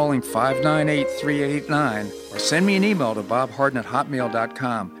by calling 598-3889 or send me an email to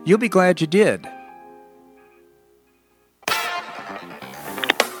bobharden@hotmail.com. You'll be glad you did.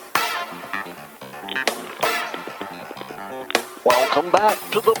 Welcome back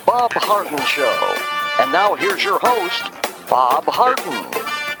to the Bob Harden Show. And now here's your host, Bob Harden.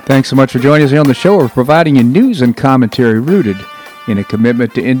 Thanks so much for joining us here on the show. We're providing you news and commentary rooted in a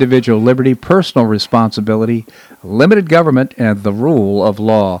commitment to individual liberty, personal responsibility, limited government, and the rule of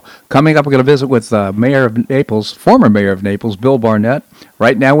law. Coming up, we're going to visit with Mayor of Naples, former Mayor of Naples, Bill Barnett.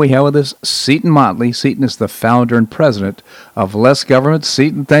 Right now we have with us Seton Motley. Seton is the founder and president of Less Government.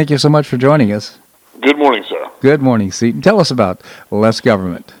 Seton, thank you so much for joining us. Good morning, sir. Good morning, Seton. Tell us about Less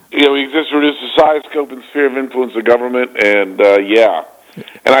Government. We exist to reduce the size, scope, and sphere of influence of government, and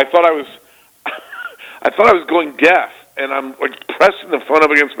and I thought I was going deaf, and I'm like pressing the phone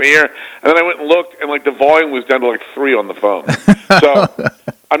up against my ear, and then I went and looked, and like the volume was down to like 3 on the phone. So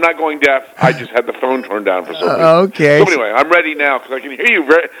I'm not going deaf. I just had the phone turned down for some reason. Okay. So anyway, I'm ready now because I can hear you.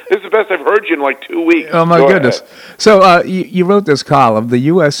 This is the best I've heard you in like 2 weeks. Oh, my goodness. Ahead. So you wrote this column, "The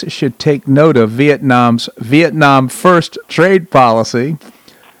U.S. should take note of Vietnam's Vietnam First trade policy."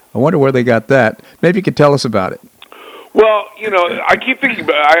 I wonder where they got that. Maybe you could tell us about it. Well, I keep thinking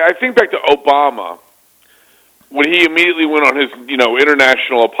about. I think back to Obama when he immediately went on his,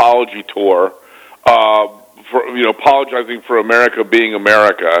 international apology tour, for apologizing for America being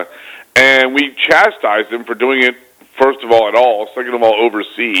America, and we chastised him for doing it. First of all, second of all,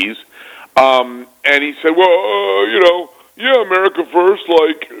 overseas, and he said, "Well, America first,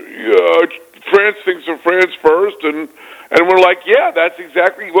 like France thinks of France first," and we're like, "Yeah, that's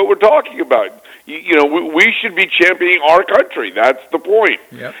exactly what we're talking about." We should be championing our country. That's the point.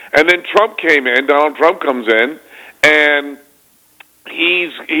 Yep. And then Donald Trump comes in, and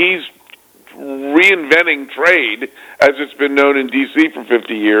he's reinventing trade, as it's been known in D.C. for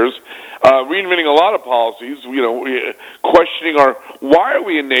 50 years, reinventing a lot of policies, questioning why are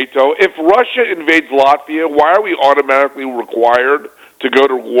we in NATO? If Russia invades Latvia, why are we automatically required to go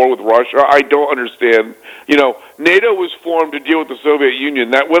to war with Russia? I don't understand. NATO was formed to deal with the Soviet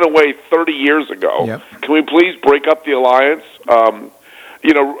Union. That went away 30 years ago. Yep. Can we please break up the alliance?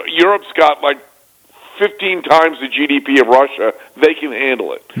 Europe's got like 15 times the GDP of Russia. They can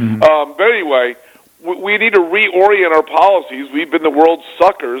handle it. Mm-hmm. But anyway, we need to reorient our policies. We've been the world's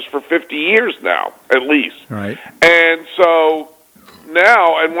suckers for 50 years now, at least. Right. And so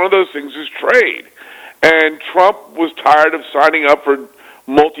now, and one of those things is trade. And Trump was tired of signing up for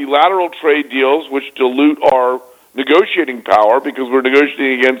multilateral trade deals, which dilute our negotiating power because we're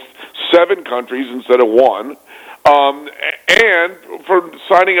negotiating against 7 countries instead of 1, and for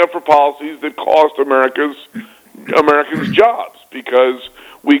signing up for policies that cost Americans jobs because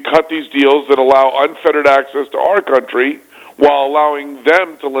we cut these deals that allow unfettered access to our country while allowing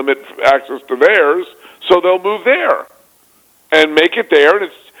them to limit access to theirs, so they'll move there and make it there,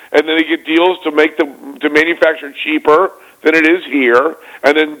 and then they get deals to manufacture cheaper than it is here,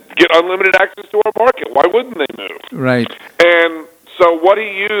 and then get unlimited access to our market. Why wouldn't they move? Right. And so what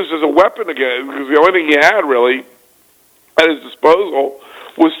he used as a weapon again, because the only thing he had really at his disposal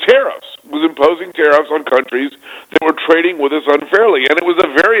was tariffs, was imposing tariffs on countries that were trading with us unfairly. And it was a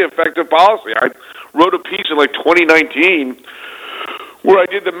very effective policy. I wrote a piece in like 2019 where I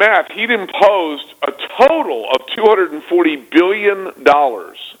did the math. He'd imposed a total of $240 billion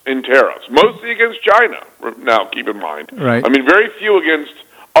in tariffs, mostly against China. Now, keep in mind. Right. I mean, very few against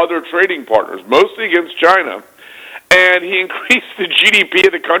other trading partners, mostly against China. And he increased the GDP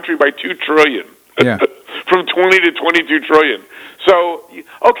of the country by $2 trillion. Yeah. From 20 to 22 trillion. So,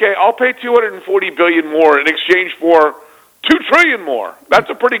 okay, I'll pay $240 billion more in exchange for $2 trillion more. That's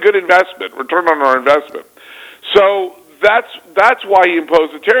a pretty good investment, return on our investment. So that's why he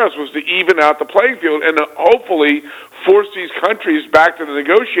imposed the tariffs, was to even out the playing field and to hopefully force these countries back to the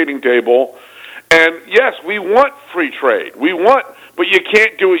negotiating table. And yes, we want free trade. But you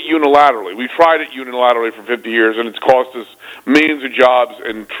can't do it unilaterally. We tried it unilaterally for 50 years, and it's cost us millions of jobs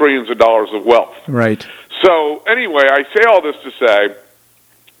and trillions of dollars of wealth. Right. So anyway, I say all this to say,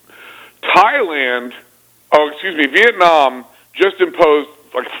 Vietnam just imposed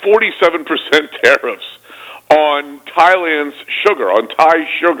like 47% tariffs on Thailand's sugar, on Thai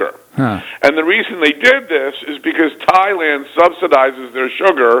sugar. Huh. And the reason they did this is because Thailand subsidizes their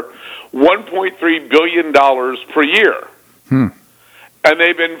sugar $1.3 billion per year. And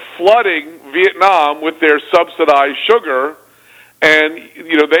they've been flooding Vietnam with their subsidized sugar. And,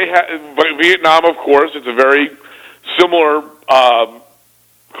 Vietnam, of course, it's a very similar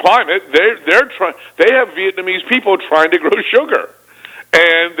climate. They have Vietnamese people trying to grow sugar.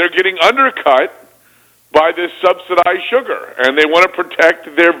 And they're getting undercut by this subsidized sugar. And they want to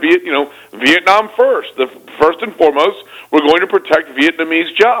protect their, Vietnam first. First and foremost, we're going to protect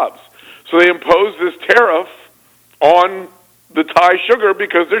Vietnamese jobs. So they impose this tariff on the Thai sugar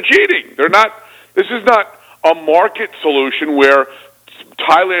because they're cheating. This is not a market solution where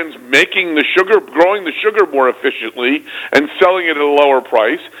Thailand's making the sugar, growing the sugar more efficiently and selling it at a lower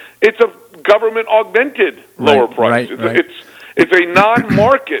price. It's a government augmented lower price. It's a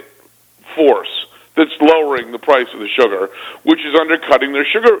non-market force that's lowering the price of the sugar, which is undercutting their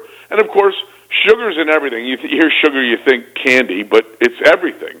sugar. And of course, sugar's in everything. You hear sugar, you think candy, but it's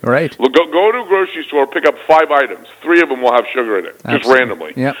everything. Right. Go to a grocery store, pick up 5 items. 3 of them will have sugar in it, just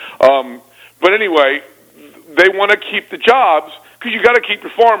randomly. Yep. But anyway, they want to keep the jobs because you got to keep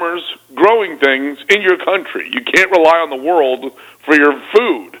your farmers growing things in your country. You can't rely on the world for your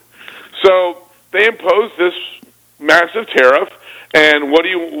food. So they impose this massive tariff. And what do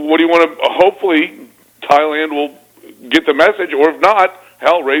you want to? Hopefully, Thailand will get the message, or if not,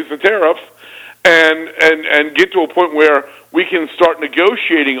 hell, raise the tariff, and get to a point where we can start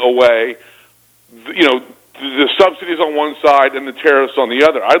negotiating away, the subsidies on one side and the tariffs on the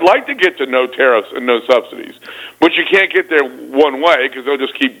other. I'd like to get to no tariffs and no subsidies, but you can't get there one way because they'll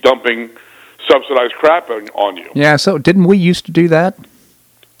just keep dumping subsidized crap on you. Yeah, so didn't we used to do that?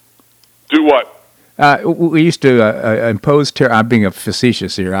 Do what? We used to impose tariff. I'm being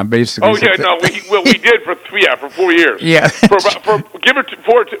facetious here. I'm basically. Oh yeah, no, we did for 4 years. Yeah, for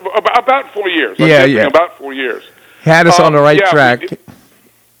about 4 years. Yeah. About 4 years. Had us on the right track.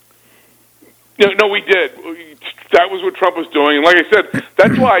 No, we did. That was what Trump was doing. And like I said,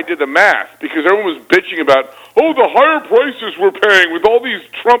 that's why I did the math, because everyone was bitching about, the higher prices we're paying with all these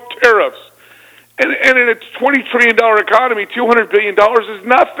Trump tariffs. And in a $20 trillion economy, $200 billion is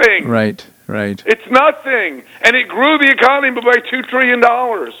nothing. Right. It's nothing. And it grew the economy by $2 trillion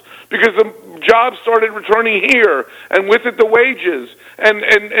because the jobs started returning here, and with it the wages, and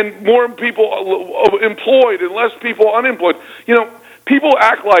more people employed and less people unemployed. People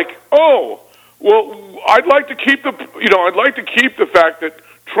act like, I'd like to keep the fact that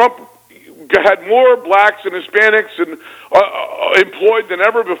Trump had more blacks and Hispanics and employed than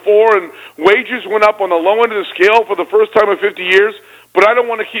ever before, and wages went up on the low end of the scale for the first time in 50 years, but I don't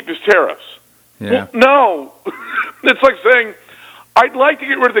want to keep his tariffs. Yeah. Well, no. It's like saying, I'd like to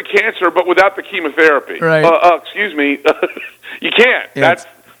get rid of the cancer, but without the chemotherapy. Right. Excuse me. You can't. Yeah,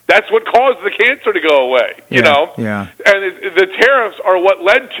 That's what caused the cancer to go away, Yeah. And the tariffs are what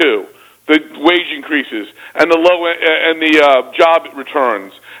led to the wage increases and the job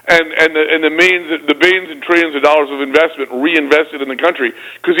returns and the billions and trillions of dollars of investment reinvested in the country,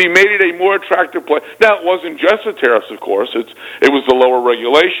 because he made it a more attractive place. Now, it wasn't just the tariffs, of course. It was the lower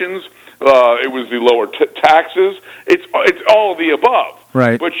regulations. It was the lower taxes. It's all of the above.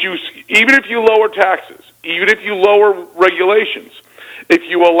 Right. But even if you lower taxes, even if you lower regulations, if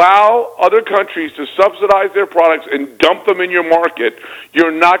you allow other countries to subsidize their products and dump them in your market,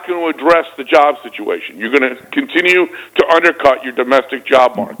 you're not going to address the job situation. You're going to continue to undercut your domestic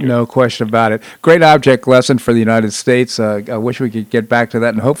job market. No question about it. Great object lesson for the United States. I wish we could get back to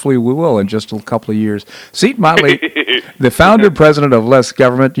that, and hopefully we will in just a couple of years. Seton Motley, the founder and president of Less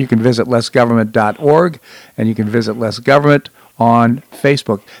Government. You can visit lessgovernment.org, and you can visit Less Government on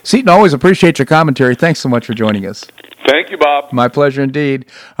Facebook. Seton, always appreciate your commentary. Thanks so much for joining us. Thank you, Bob. My pleasure indeed.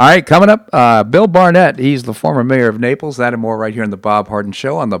 All right, coming up, Bill Barnett. He's the former mayor of Naples. That and more right here on The Bob Harden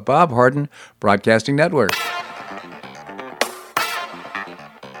Show on the Bob Harden Broadcasting Network.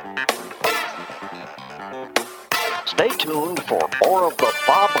 Stay tuned for more of The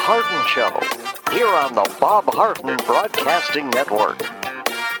Bob Harden Show here on the Bob Harden Broadcasting Network.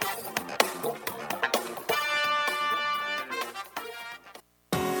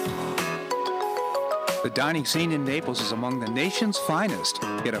 The dining scene in Naples is among the nation's finest.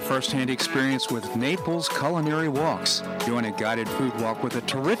 Get a first-hand experience with Naples Culinary Walks. Join a guided food walk with a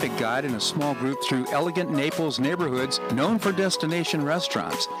terrific guide in a small group through elegant Naples neighborhoods known for destination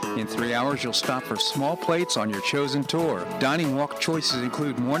restaurants. In 3 hours, you'll stop for small plates on your chosen tour. Dining walk choices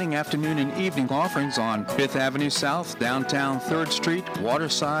include morning, afternoon, and evening offerings on 5th Avenue South, downtown 3rd Street,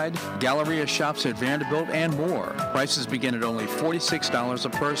 Waterside, Galleria shops at Vanderbilt, and more. Prices begin at only $46 a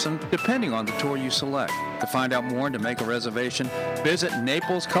person, depending on the tour you select. To find out more and to make a reservation, visit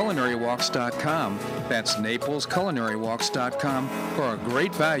NaplesCulinaryWalks.com. That's NaplesCulinaryWalks.com for a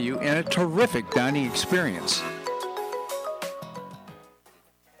great value and a terrific dining experience.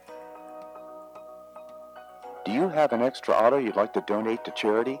 Do you have an extra auto you'd like to donate to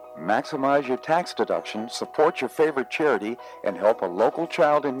charity? Maximize your tax deduction, support your favorite charity, and help a local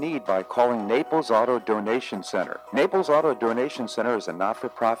child in need by calling Naples Auto Donation Center. Naples Auto Donation Center is a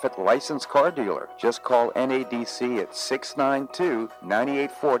not-for-profit licensed car dealer. Just call NADC at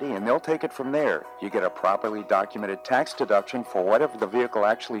 692-9840 and they'll take it from there. You get a properly documented tax deduction for whatever the vehicle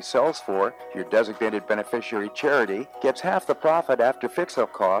actually sells for. Your designated beneficiary charity gets half the profit after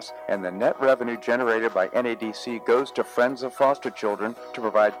fix-up costs, and the net revenue generated by NADC goes to Friends of Foster Children to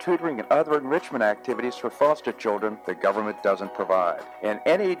provide tutoring and other enrichment activities for foster children the government doesn't provide. And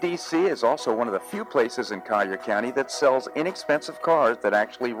NADC is also one of the few places in Collier County that sells inexpensive cars that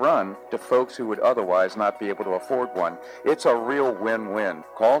actually run to folks who would otherwise not be able to afford one. It's a real win-win.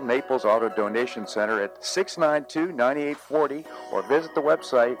 Call Naples Auto Donation Center at 692-9840 or visit the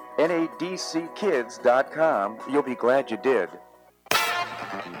website nadckids.com. You'll be glad you did.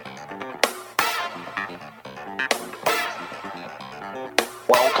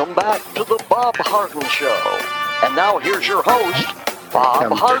 Welcome back to the Bob Harden Show. And now here's your host,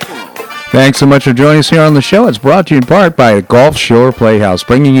 Bob Harden. Thanks so much for joining us here on the show. It's brought to you in part by Gulf Shore Playhouse,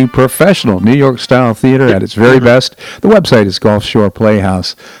 bringing you professional New York-style theater at its very best. The website is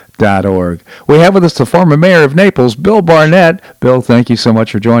gulfshoreplayhouse.org. We have with us the former mayor of Naples, Bill Barnett. Bill, thank you so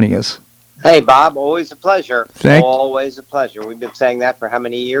much for joining us. Hey, Bob, always a pleasure. Always a pleasure. We've been saying that for how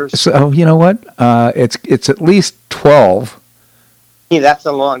many years? So, you know what? It's at least 12. Yeah, that's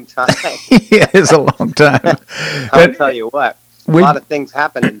a long time. Yeah, it's a long time. I'll tell you what. A lot of things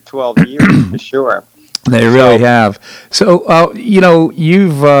happen in 12 years, for sure. They really have. So,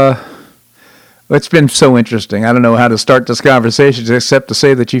 you've... it's been so interesting. I don't know how to start this conversation except to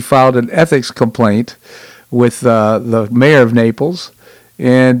say that you filed an ethics complaint with the mayor of Naples.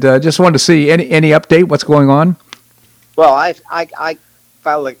 And just wanted to see any update, what's going on? Well, I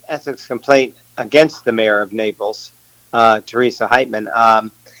filed an ethics complaint against the mayor of Naples, Teresa Heitman.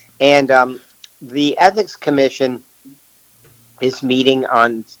 The Ethics Commission is meeting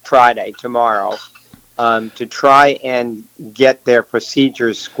on Friday, tomorrow, to try and get their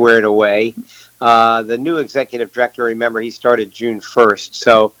procedures squared away. The new executive director, remember, he started June 1st,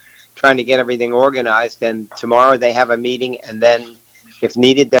 so trying to get everything organized. And tomorrow they have a meeting, and then, if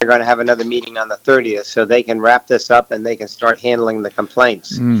needed, they're going to have another meeting on the 30th, so they can wrap this up and they can start handling the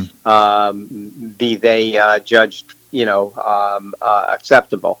complaints, be they judged,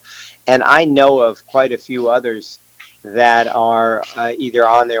 acceptable. And I know of quite a few others that are either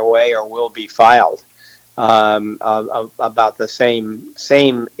on their way or will be filed about the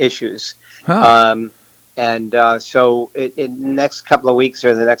same issues. So in the next couple of weeks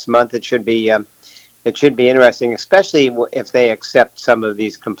or the next month, it should be interesting, especially if they accept some of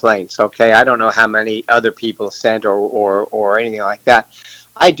these complaints. Okay, I don't know how many other people sent or anything like that.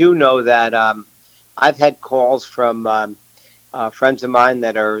 I do know that I've had calls from friends of mine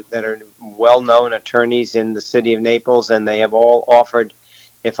that are well-known attorneys in the city of Naples, and they have all offered,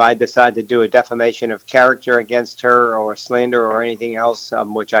 if I decide to do a defamation of character against her or slander or anything else,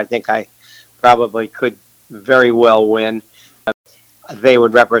 which I think I probably could very well win, they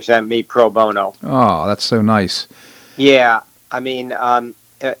would represent me pro bono. Oh, that's so nice. Yeah, I mean,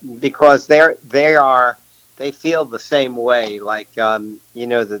 because they feel the same way. Like,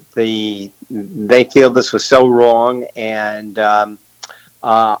 that they feel this was so wrong, and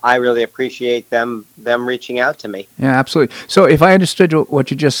I really appreciate them reaching out to me. Yeah, absolutely. So, if I understood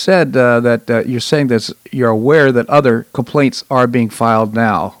what you just said, that you're saying that you're aware that other complaints are being filed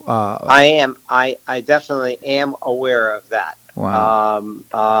now. I am. I definitely am aware of that. Wow.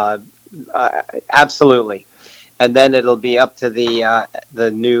 Absolutely. And then it'll be up to the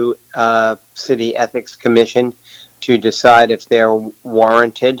new City Ethics Commission to decide if they're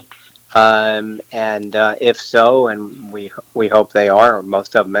warranted, and if so, and we hope they are, or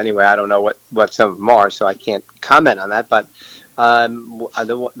most of them anyway. I don't know what some of them are, so I can't comment on that. But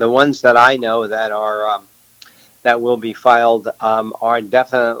the ones that I know that are that will be filed are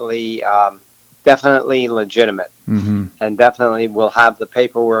definitely legitimate. Mm-hmm. And definitely will have the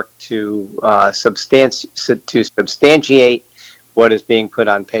paperwork to substantiate what is being put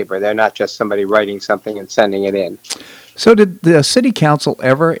on paper. They're not just somebody writing something and sending it in. So did the city council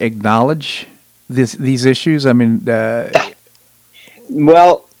ever acknowledge these issues? I mean,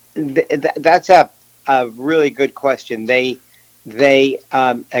 well, that's a really good question. They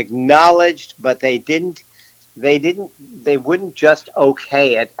acknowledged, but they wouldn't just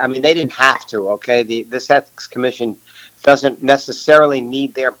okay it. I mean, they didn't have to. Okay, this ethics commission doesn't necessarily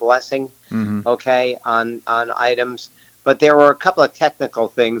need their blessing. Mm-hmm. Okay, on items, but there were a couple of technical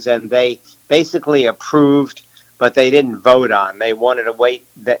things, and they basically approved, but they didn't vote on. They wanted to wait.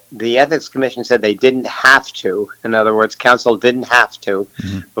 The ethics commission said they didn't have to. In other words, council didn't have to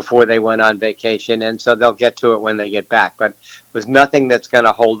before they went on vacation, and so they'll get to it when they get back. But there's nothing that's going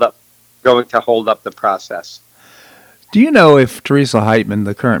to hold up the process. Do you know if Teresa Heitman,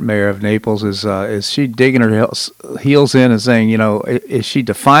 the current mayor of Naples, is she digging her heels in and saying, is she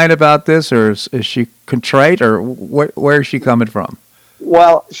defiant about this, or is she contrite, or where is she coming from?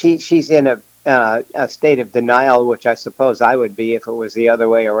 Well, she's in a state of denial, which I suppose I would be if it was the other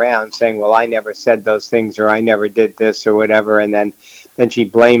way around, saying, well, I never said those things, or I never did this, or whatever, and then she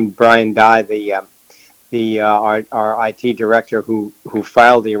blamed Brian Dye, our IT director who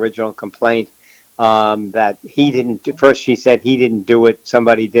filed the original complaint, that he didn't. First, she said he didn't do it.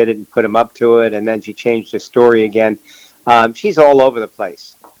 Somebody did it and put him up to it, and then she changed the story again. She's all over the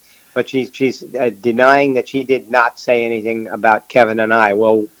place, but she's denying that she did not say anything about Kevin and I.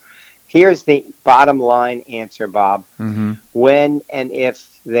 Well, here's the bottom line answer, Bob. Mm-hmm. When and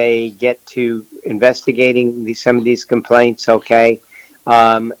if they get to investigating some of these complaints, okay,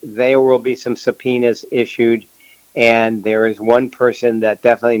 there will be some subpoenas issued, And there is one person that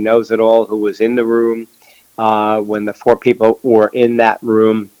definitely knows it all who was in the room when the 4 people were in that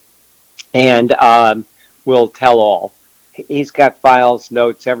room, and will tell all. He's got files,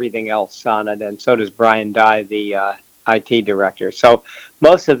 notes, everything else on it, and so does Brian Dye, the IT director. So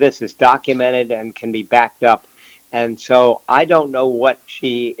most of this is documented and can be backed up. And so I don't know what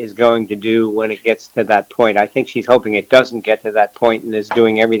she is going to do when it gets to that point. I think she's hoping it doesn't get to that point and is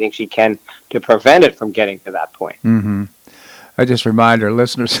doing everything she can to prevent it from getting to that point. Mm-hmm. I just remind our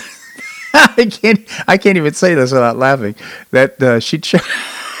listeners, I can't even say this without laughing, that she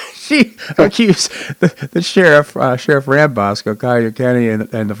accused the sheriff, Sheriff Rambosco, Cuyahoga County,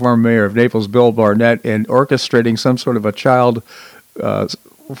 and the former mayor of Naples, Bill Barnett, in orchestrating some sort of a child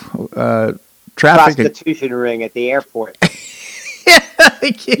trafficking prostitution ring at the airport.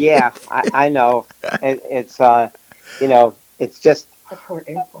 Yeah, I know. It's it's just the poor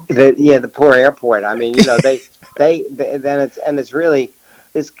airport. The poor airport. I mean, it's really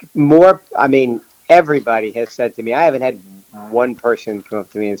it's more. I mean, everybody has said to me. I haven't had one person come up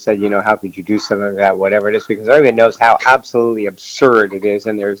to me and said, how could you do something like that, whatever it is, because everybody knows how absolutely absurd it is,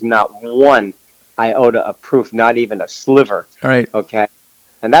 and there's not one iota of proof, not even a sliver. All right. Okay.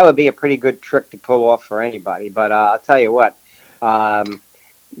 And that would be a pretty good trick to pull off for anybody. But I'll tell you what, why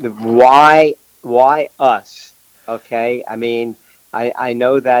us? Okay, I mean, I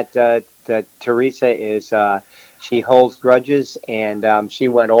know that Teresa is she holds grudges, and she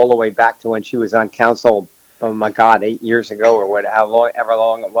went all the way back to when she was on council. Oh my God, 8 years ago or however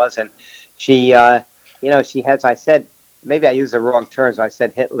long it was, and she she has. I said maybe I used the wrong terms. I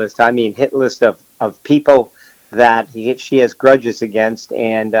said hit list. I mean hit list of people that she has grudges against,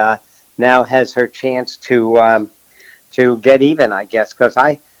 and now has her chance to get even, I guess, because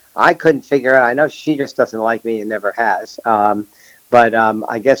I couldn't figure out. I know she just doesn't like me and never has. But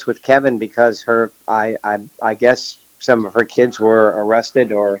I guess with Kevin, because I guess some of her kids were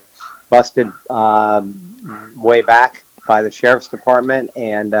arrested or busted way back by the sheriff's department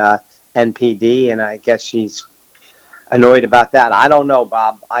and NPD, and I guess she's annoyed about that. I don't know,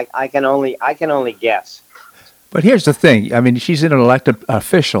 Bob. I can only guess. But here's the thing. I mean, she's an elected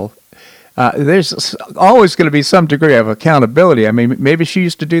official. There's always going to be some degree of accountability. I mean, maybe she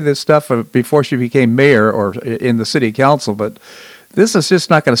used to do this stuff before she became mayor or in the city council, but this is just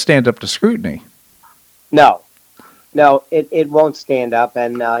not going to stand up to scrutiny. No, it won't stand up.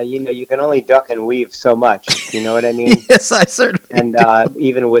 And, you can only duck and weave so much. You know what I mean? Yes, I certainly do.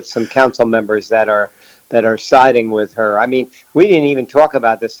 Even with some council members that are siding with her. I mean, we didn't even talk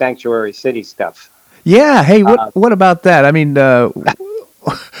about the sanctuary city stuff. Yeah. Hey, what about that? I mean,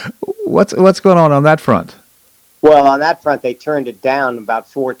 what's going on that front? Well, on that front, they turned it down about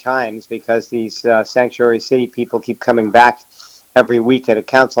 4 times because these sanctuary city people keep coming back every week at a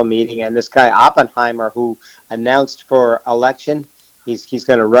council meeting. And this guy Oppenheimer, who announced for election, he's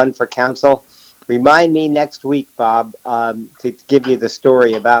going to run for council. Remind me next week, Bob, to give you the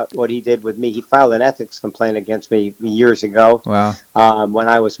story about what he did with me. He filed an ethics complaint against me years ago. Wow. When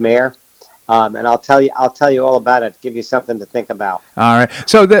I was mayor. And I'll tell you all about it. Give you something to think about. All right.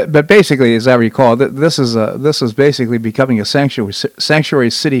 So, but basically, as I recall, this is basically becoming a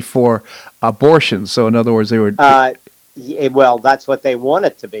sanctuary city for abortion. So, in other words, they were. Well, that's what they want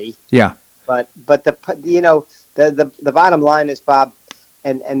it to be. Yeah. But the bottom line is, Bob,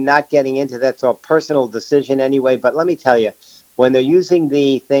 and not getting into that's a personal decision anyway. But let me tell you, when they're using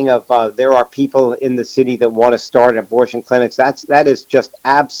the thing of there are people in the city that want to start abortion clinics, that is just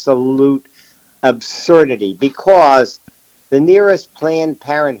absolute absurdity, because the nearest Planned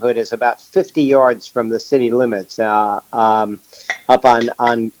Parenthood is about 50 yards from the city limits, up on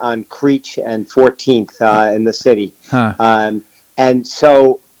Creech and 14th in the city. Huh. And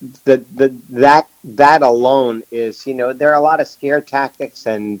so that alone is, there are a lot of scare tactics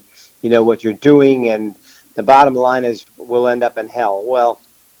and what you're doing, and the bottom line is we'll end up in hell. Well,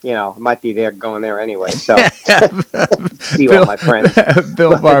 it might be going there anyway. So, see all my friends.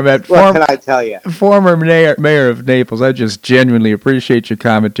 Bill Barnett, what can I tell you? Former mayor of Naples. I just genuinely appreciate your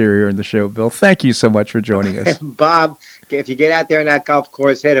commentary here on the show, Bill. Thank you so much for joining us. Bob, if you get out there in that golf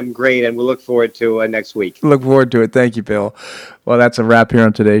course, hit them great, and we'll look forward to next week. Look forward to it. Thank you, Bill. Well, that's a wrap here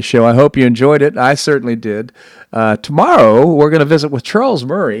on today's show. I hope you enjoyed it. I certainly did. Tomorrow, we're going to visit with Charles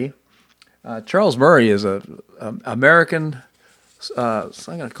Murray. Charles Murray is an American, I'm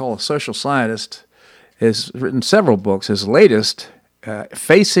going to call a social scientist, has written several books. His latest,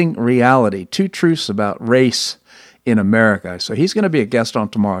 Facing Reality, 2 Truths About Race in America. So he's going to be a guest on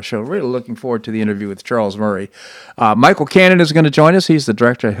tomorrow's show. Really looking forward to the interview with Charles Murray. Michael Cannon is going to join us. He's the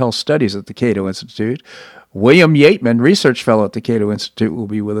Director of Health Studies at the Cato Institute. William Yateman, research fellow at the Cato Institute, will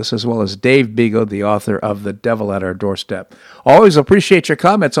be with us, as well as Dave Bigo, the author of The Devil at Our Doorstep. Always appreciate your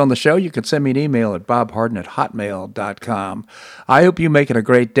comments on the show. You can send me an email at bobharden@hotmail.com. I hope you make it a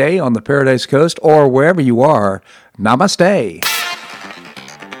great day on the Paradise Coast or wherever you are. Namaste.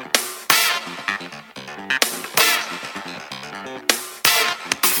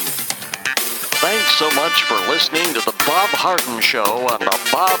 Thanks so much for listening to The Bob Harden Show on the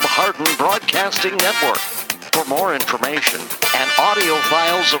Bob Harden Broadcasting Network. For more information and audio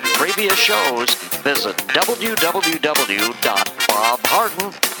files of previous shows, visit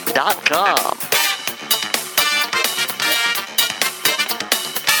www.bobharden.com.